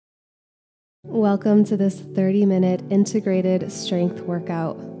Welcome to this 30-minute integrated strength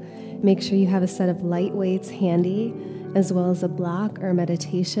workout. Make sure you have a set of light weights handy, as well as a block or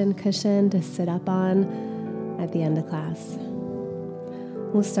meditation cushion to sit up on at the end of class.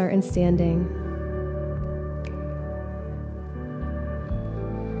 We'll start in standing.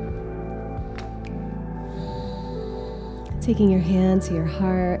 Taking your hand to your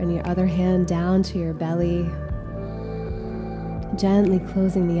heart and your other hand down to your belly. Gently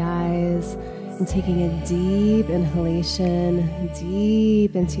closing the eyes and taking a deep inhalation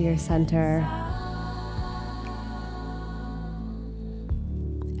deep into your center.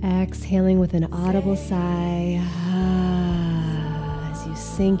 Exhaling with an audible sigh as you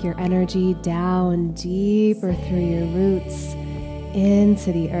sink your energy down deeper through your roots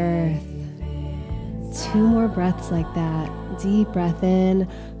into the earth. 2 more breaths like that. Deep breath in,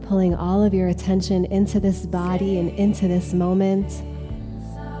 pulling all of your attention into this body and into this moment.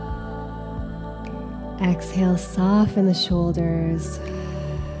 Exhale, soften the shoulders.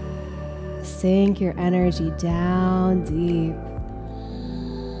 Sink your energy down deep.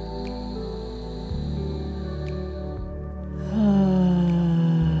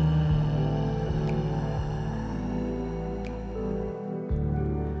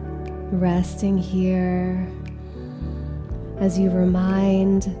 Resting here as you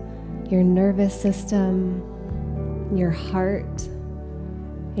remind your nervous system, your heart,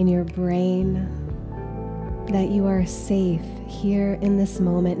 and your brain that you are safe here in this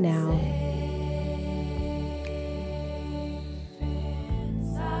moment now.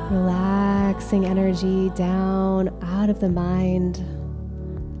 Relaxing energy down out of the mind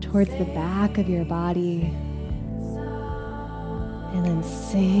towards the back of your body. And then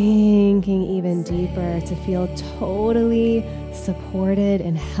sinking even deeper to feel totally supported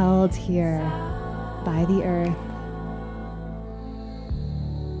and held here by the earth.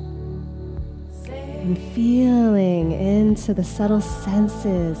 And feeling into the subtle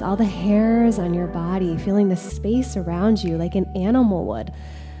senses, all the hairs on your body, feeling the space around you like an animal would,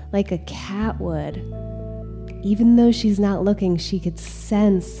 like a cat would. Even though she's not looking, she could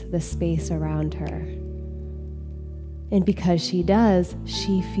sense the space around her. And because she does,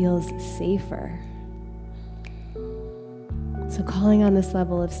 she feels safer. So calling on this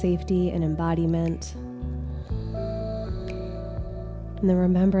level of safety and embodiment. And the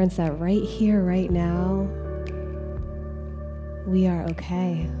remembrance that right here, right now, we are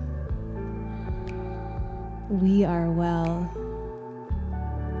okay. We are well.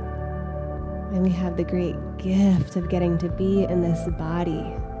 And we have the great gift of getting to be in this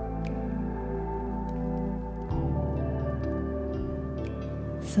body.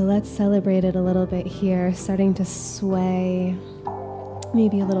 So let's celebrate it a little bit here, starting to sway,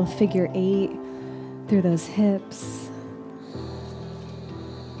 maybe a little figure 8 through those hips.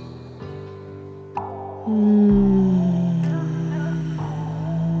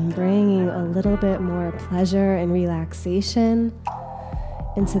 Bringing a little bit more pleasure and relaxation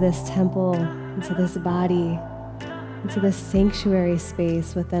into this temple, into this body, into this sanctuary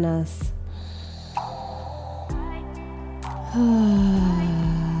space within us.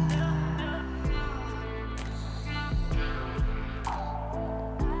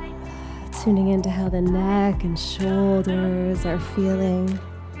 Tuning into how the neck and shoulders are feeling.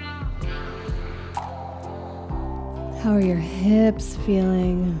 How are your hips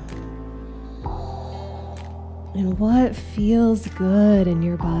feeling? And what feels good in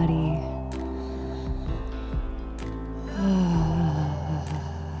your body?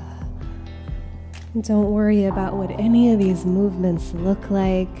 Don't worry about what any of these movements look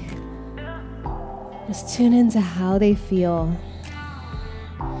like. Just tune into how they feel.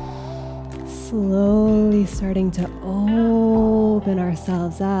 Slowly starting to open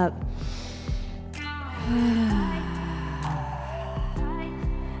ourselves up.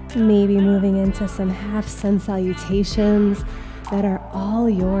 Maybe moving into some half sun salutations that are all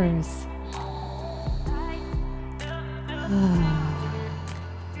yours.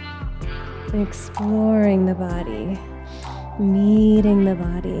 Exploring the body, meeting the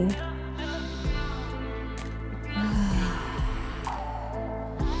body.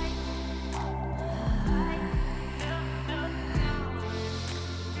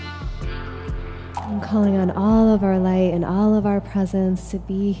 And calling on all of our light and all of our presence to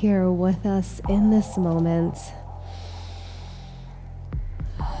be here with us in this moment.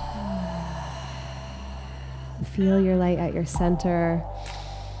 Feel your light at your center.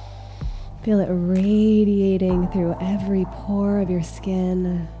 Feel it radiating through every pore of your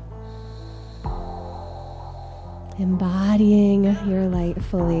skin. Embodying your light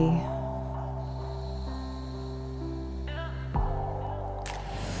fully.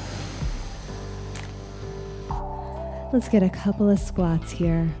 Let's get a couple of squats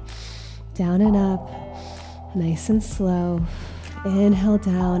here. Down and up, nice and slow. Inhale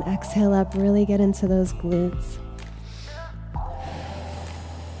down, exhale up, really get into those glutes.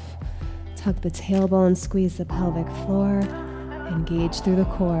 Tuck the tailbone, squeeze the pelvic floor, engage through the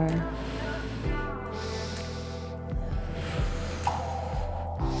core.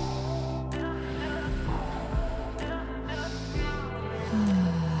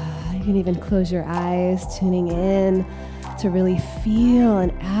 You can even close your eyes, tuning in to really feel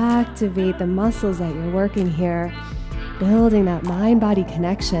and activate the muscles that you're working here, building that mind-body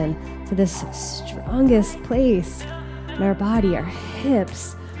connection to this strongest place in our body, our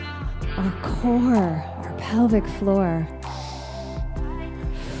hips, our core, our pelvic floor.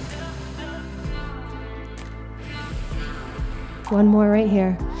 One more right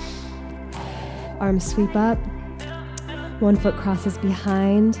here. Arms sweep up. One foot crosses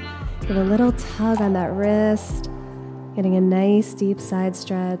behind. Give a little tug on that wrist. Getting a nice deep side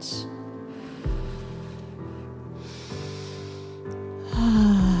stretch.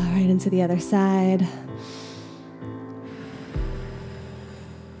 Right into the other side.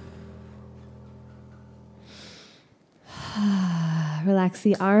 Relax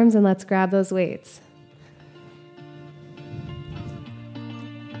the arms and let's grab those weights.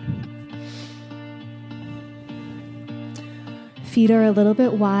 Feet are a little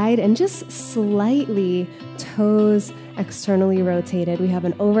bit wide and just slightly toes externally rotated. We have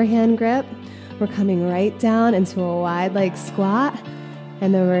an overhand grip. We're coming right down into a wide leg squat,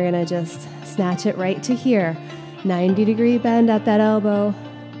 and then we're gonna just snatch it right to here. 90-degree bend at that elbow.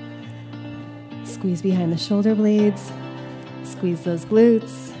 Squeeze behind the shoulder blades. Squeeze those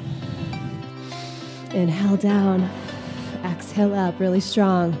glutes. Inhale down. Exhale up, really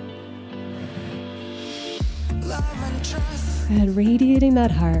strong. Good, radiating that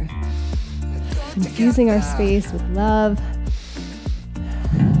heart. Infusing our space with love.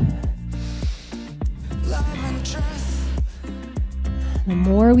 The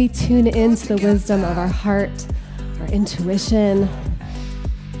more we tune into the wisdom of our heart, our intuition,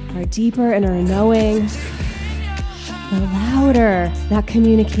 our deeper inner knowing, the louder that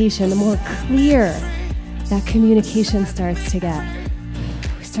communication, the more clear that communication starts to get.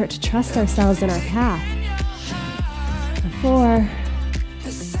 We start to trust ourselves in our path. 4,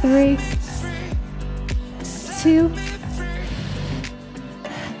 3, 2.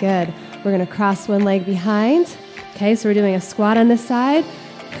 Good. We're going to cross one leg behind. Okay, so we're doing a squat on this side,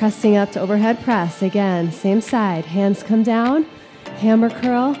 pressing up to overhead press. Again, same side. Hands come down, hammer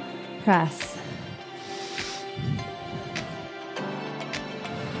curl, press.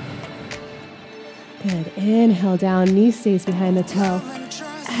 Good. Inhale down, knee stays behind the toe.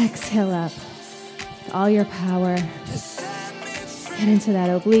 Exhale up with all your power. Get into that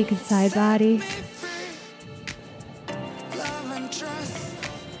oblique side body.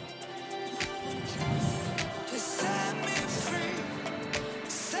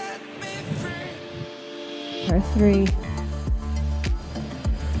 For 3,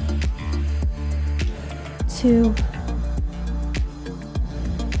 2,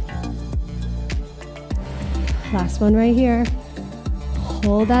 last one right here.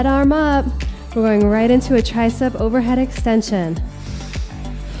 Hold that arm up. We're going right into a tricep overhead extension.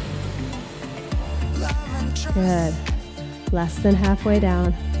 Good. Less than halfway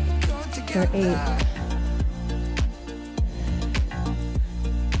down. For 8,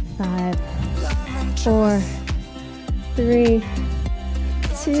 5, 4, 3,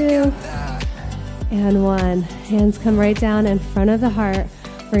 2, and 1. Hands come right down in front of the heart.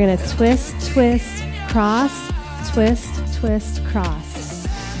 We're going to twist, twist, cross, twist, twist, cross.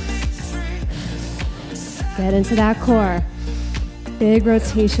 Get into that core. Big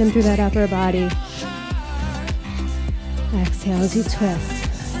rotation through that upper body. Exhale as you twist.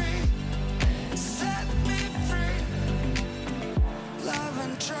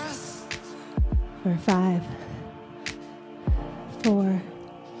 For 5, 4,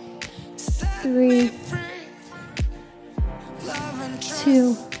 3,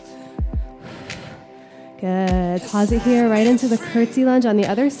 2. Good. Pause it here, right into the curtsy lunge on the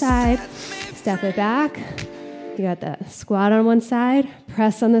other side. Step it back. You got the squat on one side,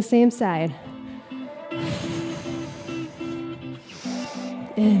 press on the same side.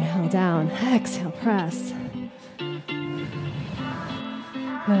 Inhale down, exhale, press.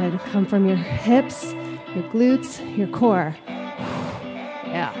 Good. Come from your hips, your glutes, your core.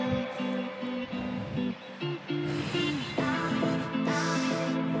 Yeah.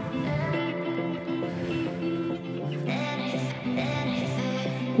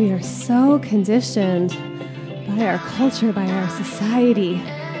 We are so conditioned by our culture, by our society,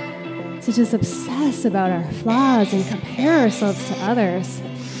 to just obsess about our flaws and compare ourselves to others.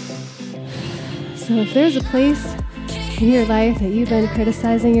 So if there's a place in your life that you've been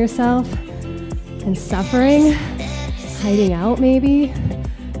criticizing yourself and suffering, hiding out maybe,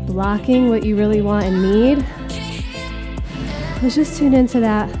 blocking what you really want and need, let's just tune into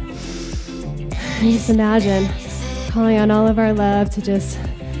that. And just imagine calling on all of our love to just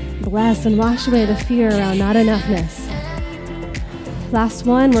bless and wash away the fear around not enoughness. Last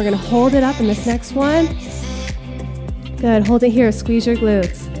one, we're gonna hold it up in this next one. Good, hold it here, squeeze your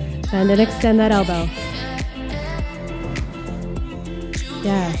glutes. Bend and extend that elbow.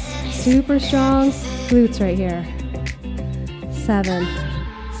 Yes, super strong glutes right here. 7,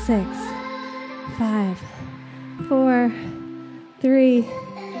 6, 5, 4, 3,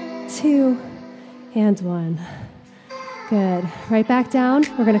 2, and 1. Good. Right back down.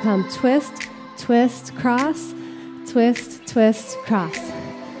 We're going to come twist, twist, cross, twist, twist, cross.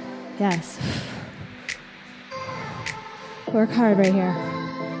 Yes. Work hard right here.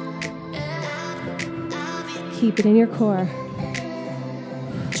 Keep it in your core.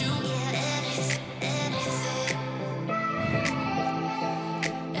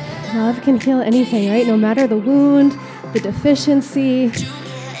 Love can heal anything, right? No matter the wound, the deficiency.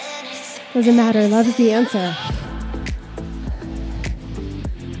 Doesn't matter. Love is the answer.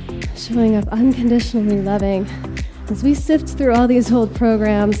 Showing up unconditionally loving as we sift through all these old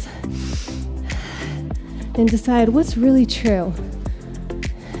programs and decide what's really true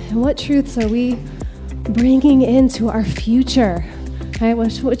and what truths are we bringing into our future, right?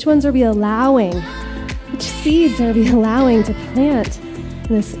 Which ones are we allowing? Which seeds are we allowing to plant in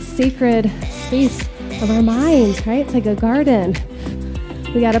this sacred space of our mind, right? It's like a garden.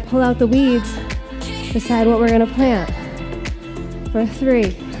 We got to pull out the weeds, decide what we're going to plant. For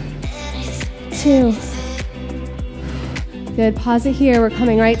 3, 2. Good. Pause it here. We're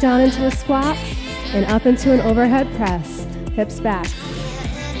coming right down into a squat and up into an overhead press. Hips back.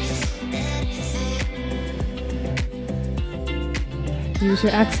 Use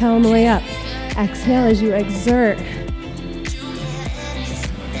your exhale on the way up. Exhale as you exert.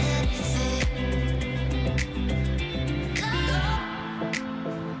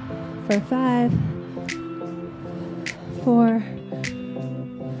 For 5, 4,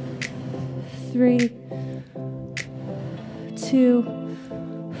 3, 2,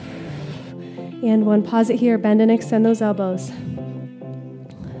 and 1. Pause it here. Bend and extend those elbows.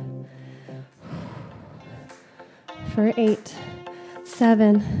 For 8,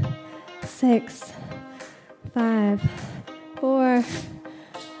 7, 6, 5, 4,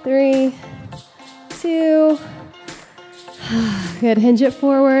 3, 2. Good. Hinge it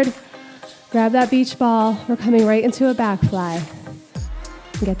forward. Grab that beach ball. We're coming right into a back fly.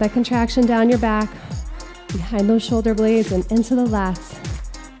 Get that contraction down your back, behind those shoulder blades and into the lats.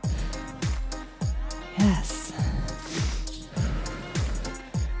 Yes.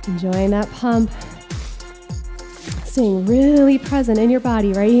 Enjoying that pump. Staying really present in your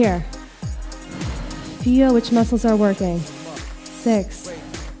body right here. Feel which muscles are working. 6,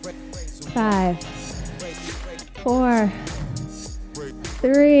 5, 4,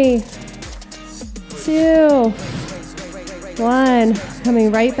 3, 2, 1.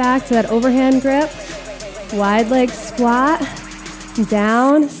 Coming right back to that overhand grip. Wide leg squat.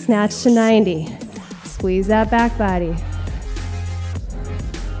 Down, snatch to 90. Squeeze that back body.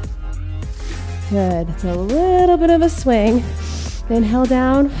 Good. It's a little bit of a swing. Inhale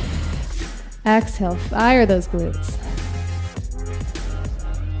down. Exhale. Fire those glutes.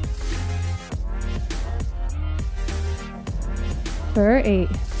 For 8,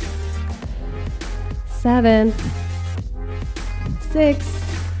 7, 6,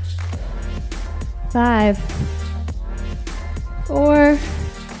 5, 4,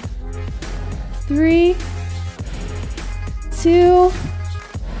 3, 2.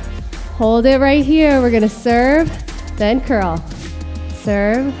 Hold it right here. We're going to serve, then curl.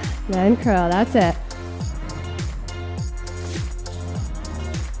 Serve, then curl. That's it.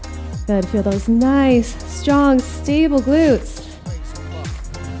 Good. Feel those nice, strong, stable glutes.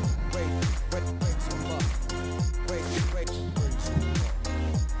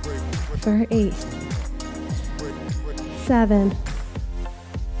 For 8, 7,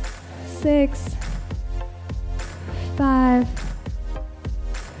 6, 5,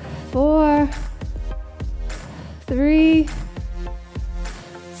 4, 3,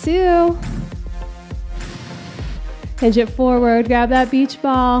 2. Hinge it forward, grab that beach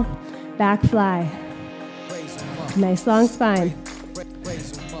ball, back fly. Nice long spine.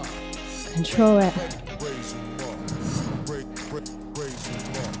 Control it.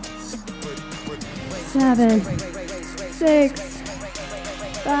 7, 6,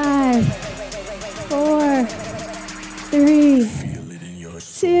 5,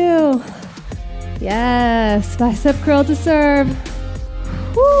 Yes, bicep curl to serve.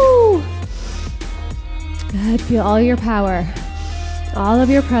 Woo! Good, feel all your power, all of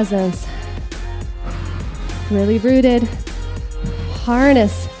your presence. Really rooted.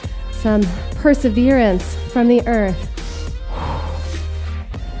 Harness some perseverance from the earth.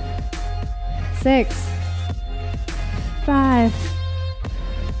 6, 5,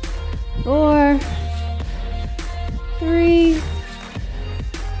 4, 3,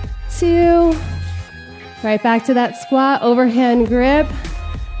 2. Right back to that squat, overhand grip,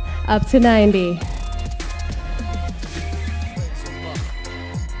 up to 90.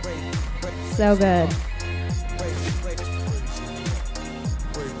 So good.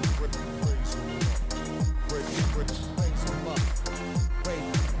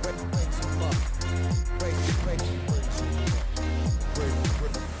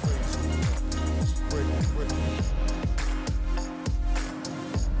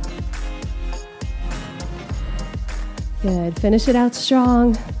 Good, finish it out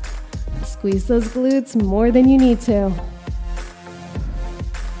strong. Squeeze those glutes more than you need to.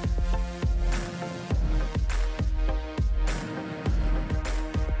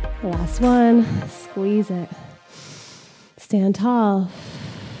 Last one, squeeze it. Stand tall.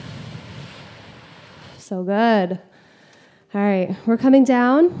 So good. All right, we're coming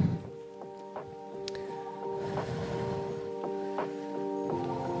down.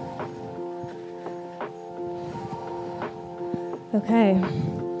 Okay,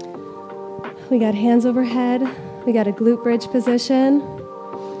 we got hands overhead. We got a glute bridge position.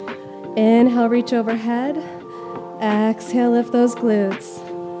 Inhale, reach overhead. Exhale, lift those glutes.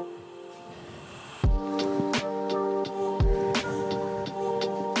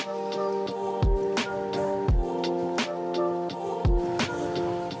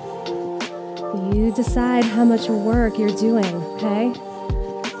 You decide how much work you're doing, okay?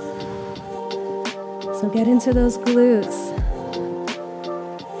 So get into those glutes.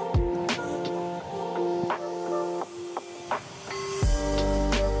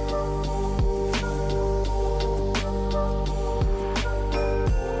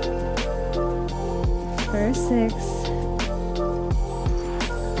 For 6,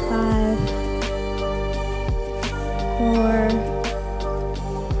 5, 4,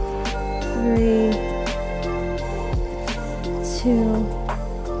 3, 2,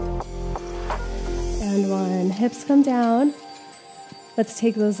 and 1. Hips come down. Let's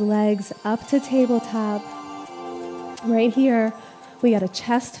take those legs up to tabletop. Right here, we got a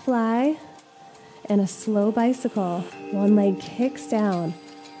chest fly and a slow bicycle. One leg kicks down.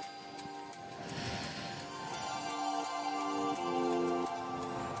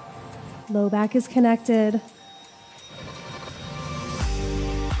 Low back is connected.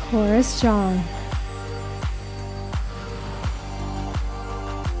 Core is strong.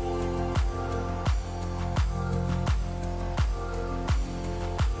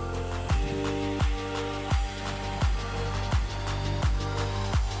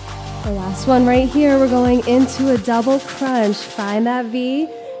 The last one right here, we're going into a double crunch. Find that V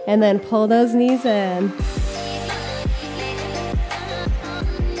and then pull those knees in.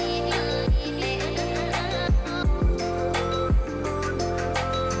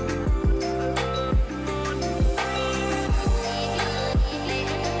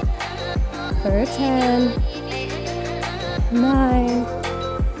 For 10, 9,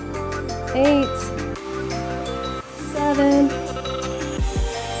 8, 7,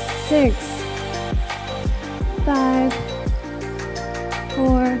 6, 5,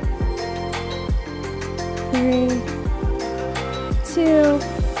 4, 3, 2.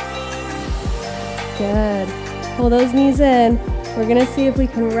 Good. Pull those knees in. We're going to see if we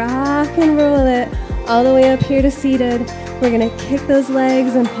can rock and roll it all the way up here to seated. We're going to kick those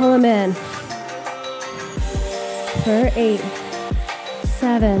legs and pull them in. For 8,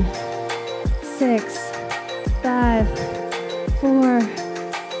 7, 6, 5, 4,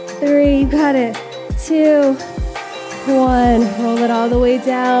 3, you got it, 2, 1. Roll it all the way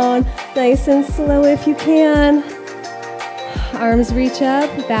down, nice and slow if you can. Arms reach up,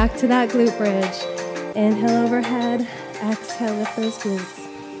 back to that glute bridge. Inhale overhead, exhale, lift those glutes.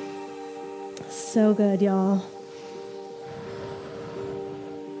 So good, y'all.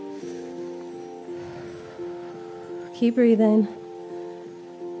 Keep breathing.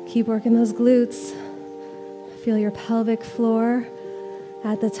 Keep working those glutes. Feel your pelvic floor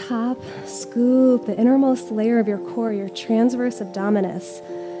at the top. Scoop the innermost layer of your core, your transverse abdominis.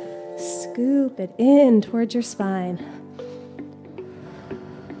 Scoop it in towards your spine.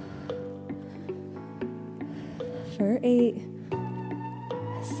 For 8,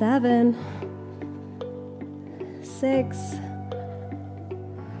 7, 6,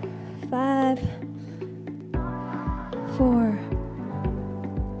 5, 4,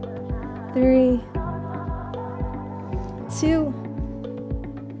 3, 2.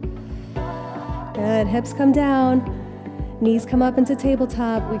 Good, hips come down, knees come up into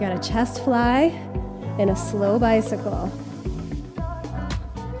tabletop. We got a chest fly and a slow bicycle.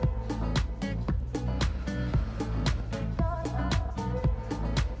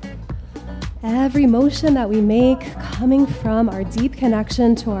 Every motion that we make coming from our deep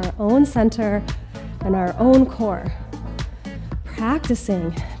connection to our own center and our own core.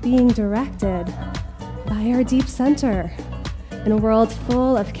 Practicing being directed by our deep center in a world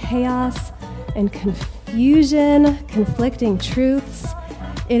full of chaos and confusion, conflicting truths.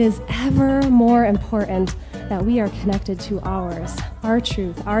 It is ever more important that we are connected to ours, our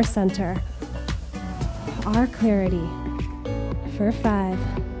truth, our center, our clarity. For 5,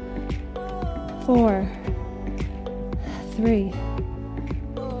 4, 3,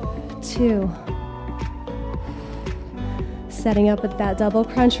 2. Setting up with that double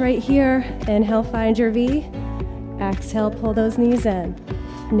crunch right here. Inhale, find your V. Exhale, pull those knees in.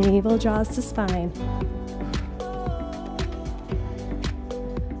 Navel draws to spine.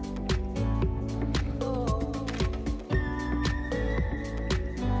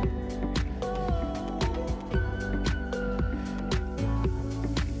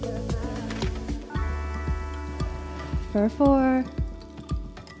 For 4,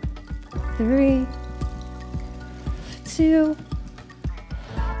 3, 2,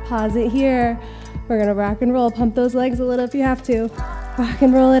 pause it here. We're gonna rock and roll. Pump those legs a little if you have to. Rock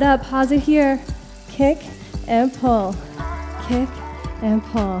and roll it up. Pause it here. Kick and pull. Kick and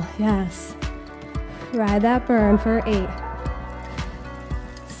pull. Yes. Ride that burn for 8,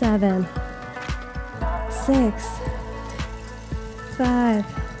 7, 6, 5,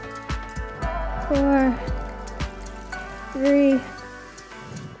 4, 3,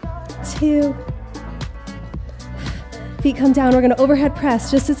 2. Feet come down. We're going to overhead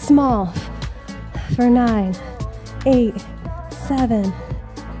press just as small for 9, 8, 7,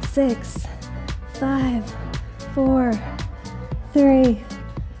 6, 5, 4, 3,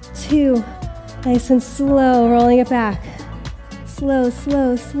 2. Nice and slow, rolling it back. Slow,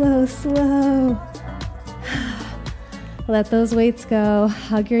 slow, slow, slow. Let those weights go.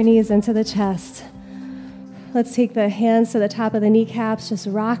 Hug your knees into the chest. Let's take the hands to the top of the kneecaps. Just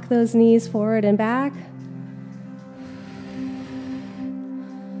rock those knees forward and back.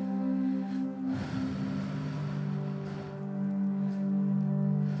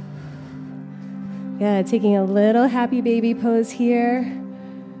 Good, taking a little happy baby pose here.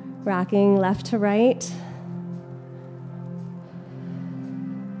 Rocking left to right.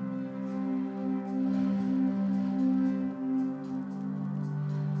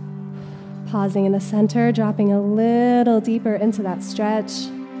 Pausing in the center, dropping a little deeper into that stretch.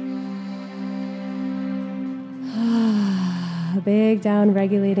 A big down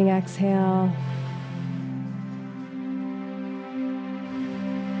regulating exhale.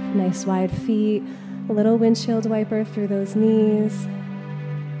 Nice wide feet, a little windshield wiper through those knees.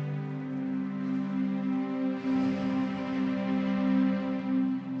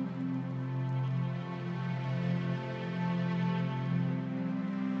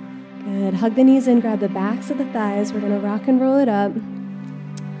 Good. Hug the knees in, grab the backs of the thighs. We're going to rock and roll it up.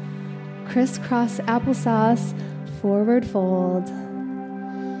 Crisscross applesauce, forward fold.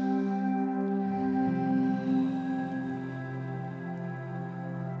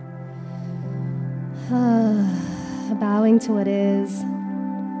 Bowing to what is,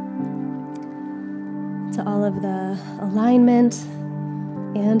 to all of the alignment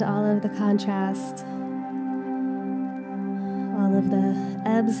and all of the contrast, all of the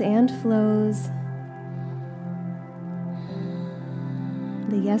ebbs and flows,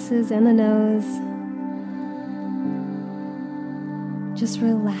 the yeses and the nos. Just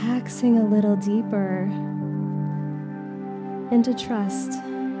relaxing a little deeper into trust.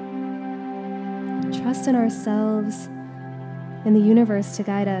 Trust in ourselves, in the universe to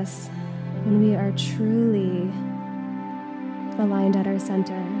guide us when we are truly aligned at our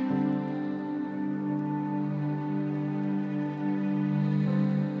center.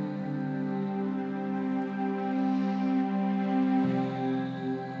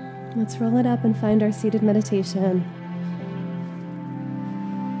 Let's roll it up and find our seated meditation.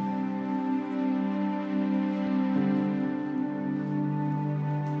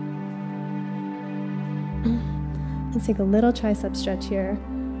 Let's take a little tricep stretch here.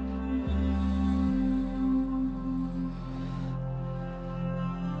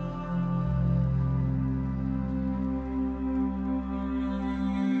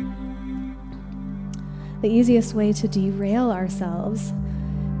 The easiest way to derail ourselves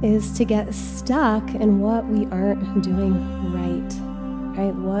is to get stuck in what we aren't doing right?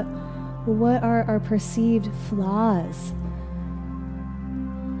 What are our perceived flaws?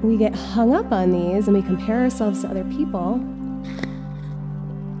 We get hung up on these and we compare ourselves to other people.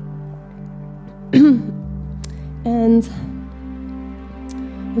 And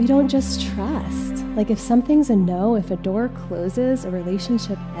we don't just trust. Like if something's a no, if a door closes, a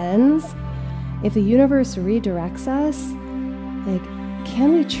relationship ends, if the universe redirects us, like,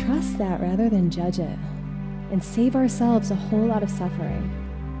 can we trust that rather than judge it and save ourselves a whole lot of suffering?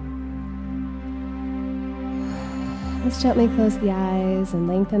 Let's gently close the eyes and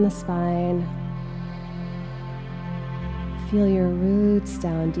lengthen the spine. Feel your roots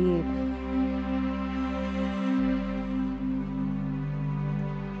down deep.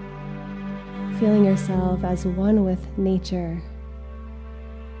 Feeling yourself as one with nature.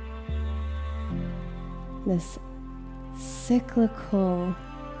 This cyclical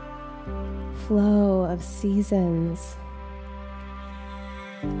flow of seasons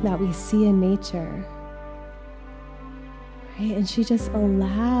that we see in nature. Right? And she just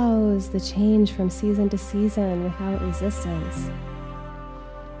allows the change from season to season without resistance.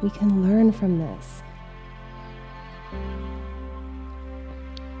 We can learn from this.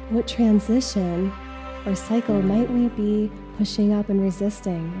 What transition or cycle might we be pushing up and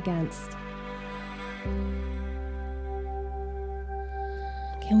resisting against?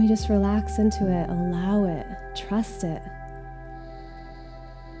 Can we just relax into it, allow it, trust it?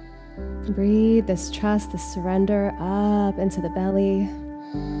 Breathe this trust, this surrender up into the belly,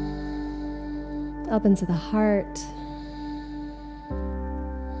 up into the heart,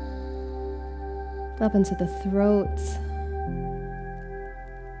 up into the throat,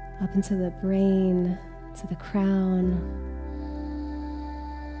 up into the brain, to the crown.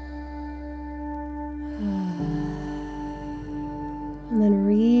 And then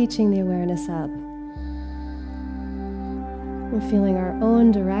reaching the awareness up. We're feeling our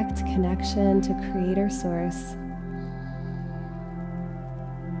own direct connection to Creator Source.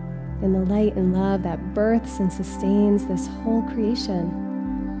 In the light and love that births and sustains this whole creation.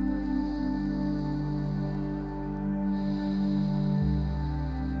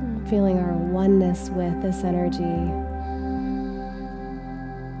 Feeling our oneness with this energy.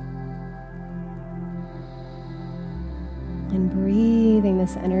 And breathing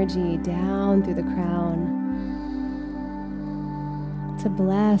this energy down through the crown to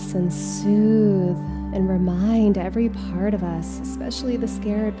bless and soothe and remind every part of us, especially the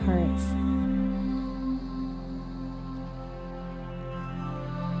scared parts.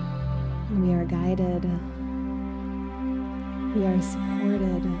 And we are guided. We are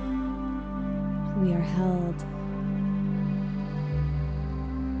supported. We are held.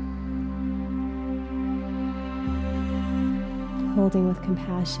 Holding with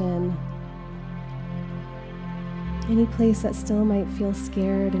compassion. Any place that still might feel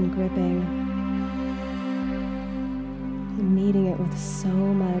scared and gripping. And meeting it with so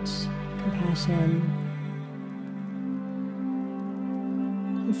much compassion.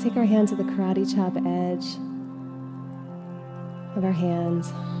 Let's take our hand to the karate chop edge of our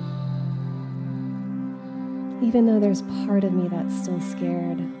hands. Even though there's part of me that's still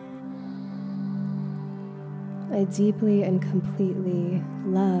scared, I deeply and completely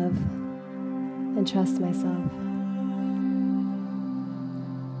love and trust myself.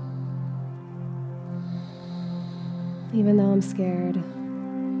 Even though I'm scared,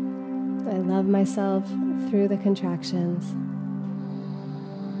 I love myself through the contractions.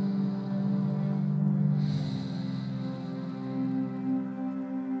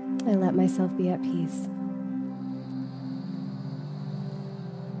 I let myself be at peace.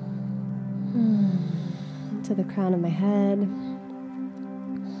 To the crown of my head.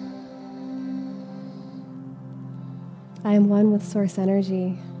 I am one with Source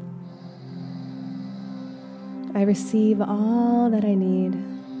energy. I receive all that I need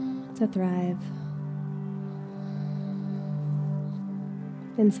to thrive.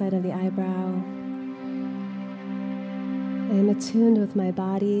 Inside of the eyebrow, I am attuned with my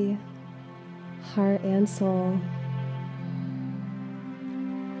body, heart, and soul.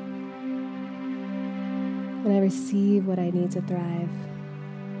 And I receive what I need to thrive.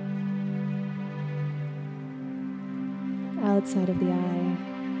 Outside of the eye,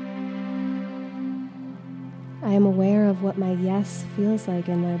 I am aware of what my yes feels like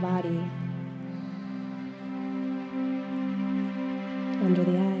in my body. Under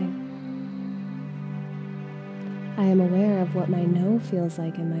the eye, I am aware of what my no feels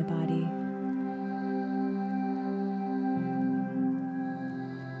like in my body.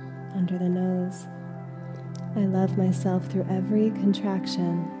 Under the nose, I love myself through every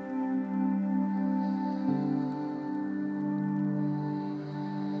contraction.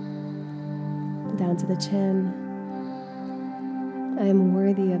 Down to the chin. I am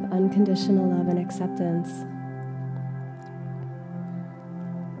worthy of unconditional love and acceptance.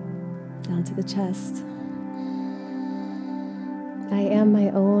 Down to the chest. I am my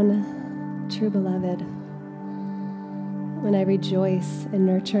own true beloved. And I rejoice in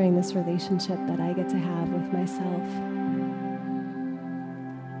nurturing this relationship that I get to have with myself.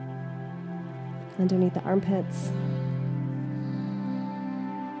 Underneath the armpits.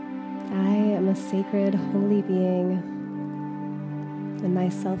 I am a sacred, holy being, and my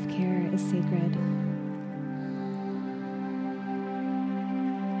self-care is sacred.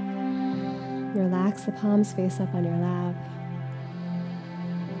 Relax the palms face up on your lap.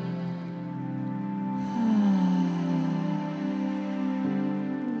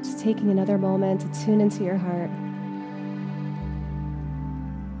 Just taking another moment to tune into your heart,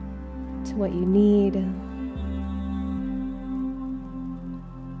 to what you need,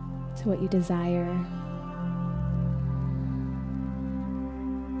 to what you desire.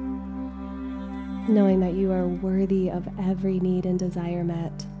 Knowing that you are worthy of every need and desire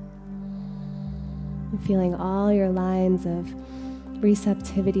met. And feeling all your lines of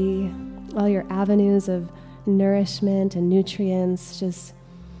receptivity, all your avenues of nourishment and nutrients just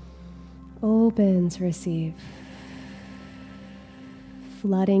open to receive.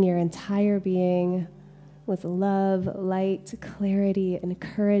 Flooding your entire being with love, light, clarity,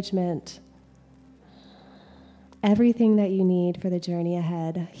 encouragement. Everything that you need for the journey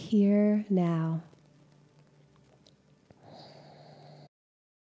ahead, here, now.